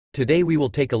Today we will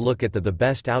take a look at the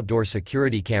best outdoor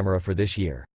security camera for this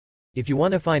year. If you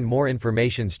want to find more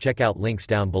information, check out links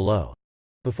down below.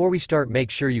 Before we start, make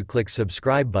sure you click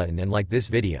subscribe button and like this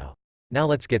video. Now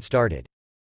let's get started.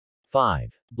 5.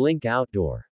 Blink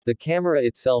Outdoor. The camera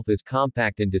itself is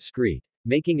compact and discreet,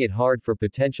 making it hard for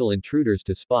potential intruders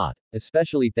to spot,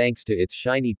 especially thanks to its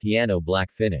shiny piano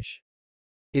black finish.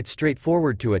 It's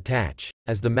straightforward to attach,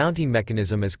 as the mounting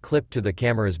mechanism is clipped to the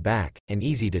camera's back, and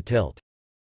easy to tilt.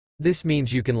 This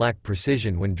means you can lack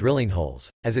precision when drilling holes,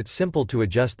 as it's simple to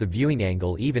adjust the viewing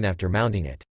angle even after mounting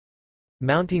it.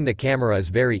 Mounting the camera is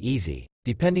very easy,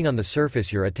 depending on the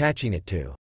surface you're attaching it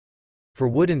to. For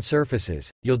wooden surfaces,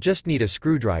 you'll just need a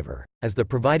screwdriver, as the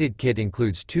provided kit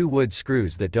includes 2 wood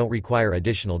screws that don't require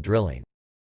additional drilling.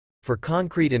 For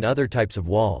concrete and other types of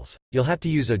walls, you'll have to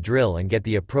use a drill and get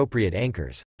the appropriate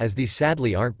anchors, as these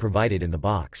sadly aren't provided in the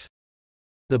box.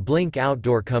 The Blink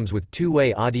Outdoor comes with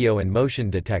 2-way audio and motion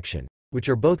detection, which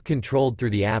are both controlled through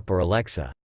the app or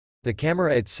Alexa. The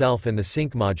camera itself and the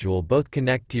sync module both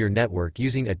connect to your network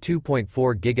using a 2.4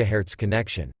 GHz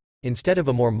connection, instead of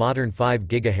a more modern 5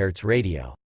 GHz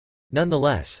radio.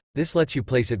 Nonetheless, this lets you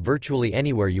place it virtually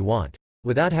anywhere you want,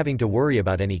 without having to worry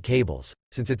about any cables,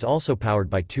 since it's also powered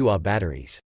by 2Ah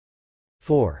batteries.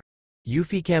 4.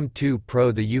 EufyCam 2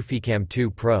 Pro. The EufyCam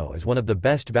 2 Pro is one of the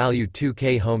best value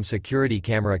 2K home security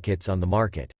camera kits on the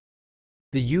market.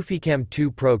 The EufyCam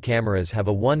 2 Pro cameras have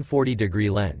a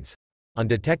 140-degree lens. On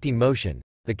detecting motion,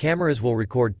 the cameras will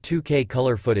record 2K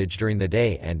color footage during the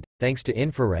day and, thanks to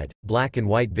infrared, black and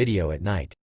white video at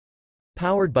night.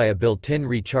 Powered by a built-in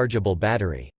rechargeable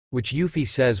battery, which Eufy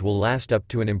says will last up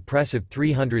to an impressive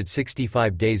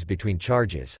 365 days between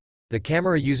charges, the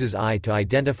camera uses eye to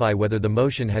identify whether the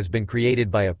motion has been created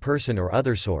by a person or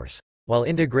other source, while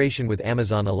integration with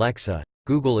Amazon Alexa,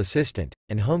 Google Assistant,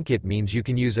 and HomeKit means you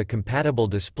can use a compatible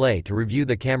display to review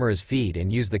the camera's feed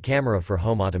and use the camera for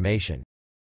home automation.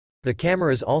 The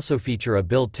cameras also feature a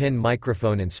built-in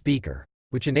microphone and speaker,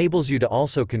 which enables you to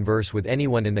also converse with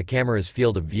anyone in the camera's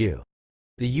field of view.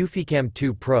 The EufyCam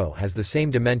 2 Pro has the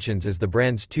same dimensions as the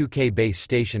brand's 2K base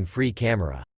station-free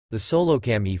camera, the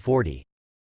SoloCam E40.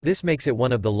 This makes it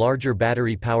one of the larger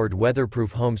battery-powered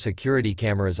weatherproof home security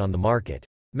cameras on the market,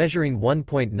 measuring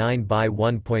 1.9 by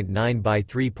 1.9 by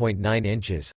 3.9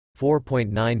 inches,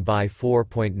 4.9 by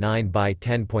 4.9 by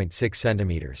 10.6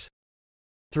 centimeters.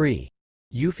 3.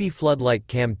 Eufy Floodlight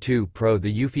Cam 2 Pro.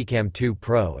 The EufyCam 2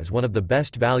 Pro is one of the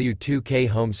best value 2K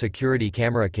home security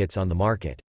camera kits on the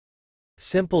market.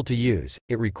 Simple to use,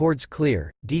 it records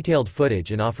clear, detailed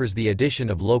footage and offers the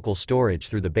addition of local storage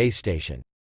through the base station.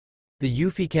 The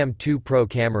EufyCam 2 Pro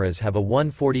cameras have a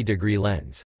 140-degree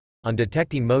lens. On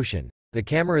detecting motion, the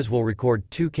cameras will record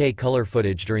 2K color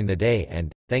footage during the day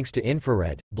and, thanks to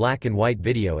infrared, black and white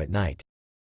video at night.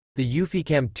 The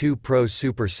EufyCam 2 Pro is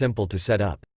super simple to set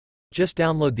up. Just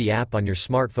download the app on your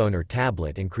smartphone or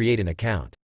tablet and create an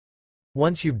account.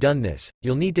 Once you've done this,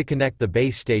 you'll need to connect the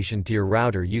base station to your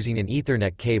router using an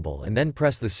Ethernet cable and then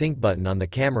press the sync button on the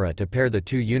camera to pair the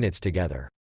 2 units together.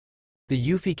 The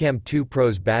EufyCam 2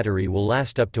 Pro's battery will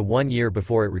last up to 1 year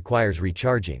before it requires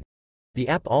recharging. The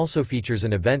app also features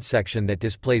an event section that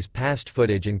displays past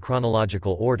footage in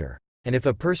chronological order, and if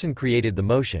a person created the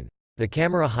motion, the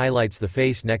camera highlights the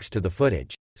face next to the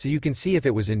footage, so you can see if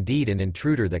it was indeed an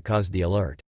intruder that caused the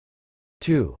alert.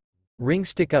 2. Ring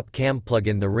Stick-Up Cam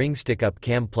Plugin. The Ring Stick-Up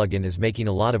Cam plugin is making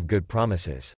a lot of good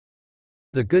promises.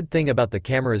 The good thing about the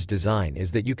camera's design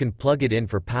is that you can plug it in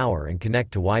for power and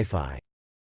connect to Wi-Fi.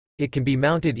 It can be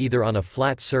mounted either on a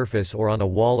flat surface or on a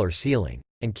wall or ceiling,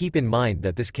 and keep in mind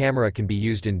that this camera can be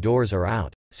used indoors or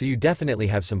out, so you definitely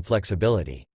have some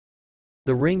flexibility.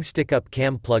 The Ring Stick-Up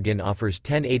Cam plugin offers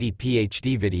 1080p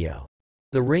HD video.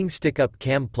 The Ring Stick-Up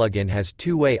Cam plugin has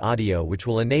 2-way audio which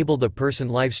will enable the person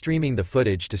live streaming the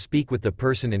footage to speak with the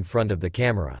person in front of the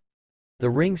camera. The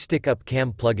Ring Stick-Up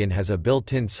Cam plugin has a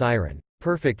built-in siren,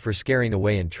 perfect for scaring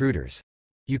away intruders.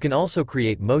 You can also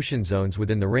create motion zones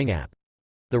within the Ring app.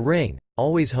 The Ring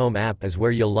Always Home app is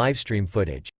where you'll live stream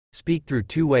footage, speak through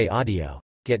 2-way audio,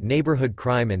 get neighborhood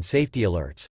crime and safety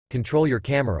alerts, control your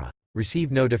camera,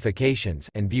 receive notifications,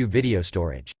 and view video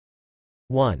storage.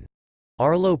 1.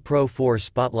 Arlo Pro 4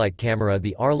 Spotlight Camera.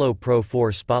 The Arlo Pro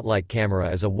 4 Spotlight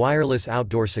Camera is a wireless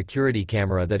outdoor security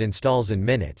camera that installs in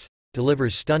minutes,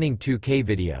 delivers stunning 2K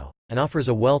video, and offers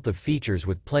a wealth of features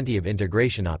with plenty of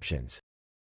integration options.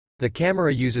 The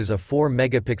camera uses a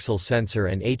 4-megapixel sensor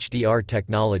and HDR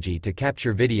technology to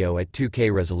capture video at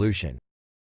 2K resolution.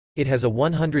 It has a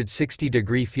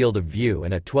 160-degree field of view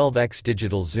and a 12x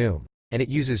digital zoom, and it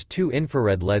uses 2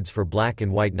 infrared LEDs for black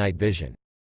and white night vision.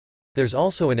 There's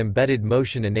also an embedded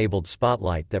motion-enabled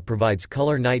spotlight that provides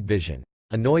color night vision,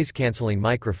 a noise-canceling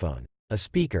microphone, a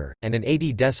speaker, and an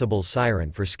 80 decibel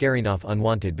siren for scaring off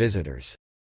unwanted visitors.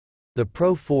 The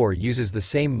Pro 4 uses the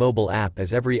same mobile app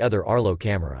as every other Arlo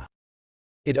camera.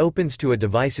 It opens to a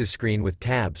devices screen with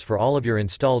tabs for all of your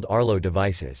installed Arlo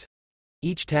devices.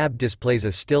 Each tab displays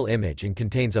a still image and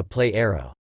contains a play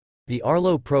arrow. The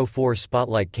Arlo Pro 4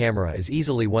 Spotlight camera is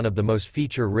easily one of the most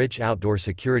feature-rich outdoor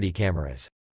security cameras.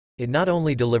 It not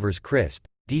only delivers crisp,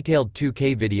 detailed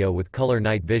 2K video with color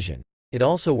night vision, it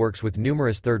also works with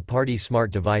numerous third-party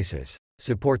smart devices,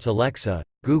 supports Alexa,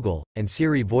 Google, and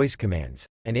Siri voice commands,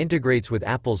 and integrates with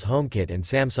Apple's HomeKit and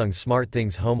Samsung's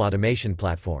SmartThings home automation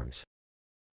platforms.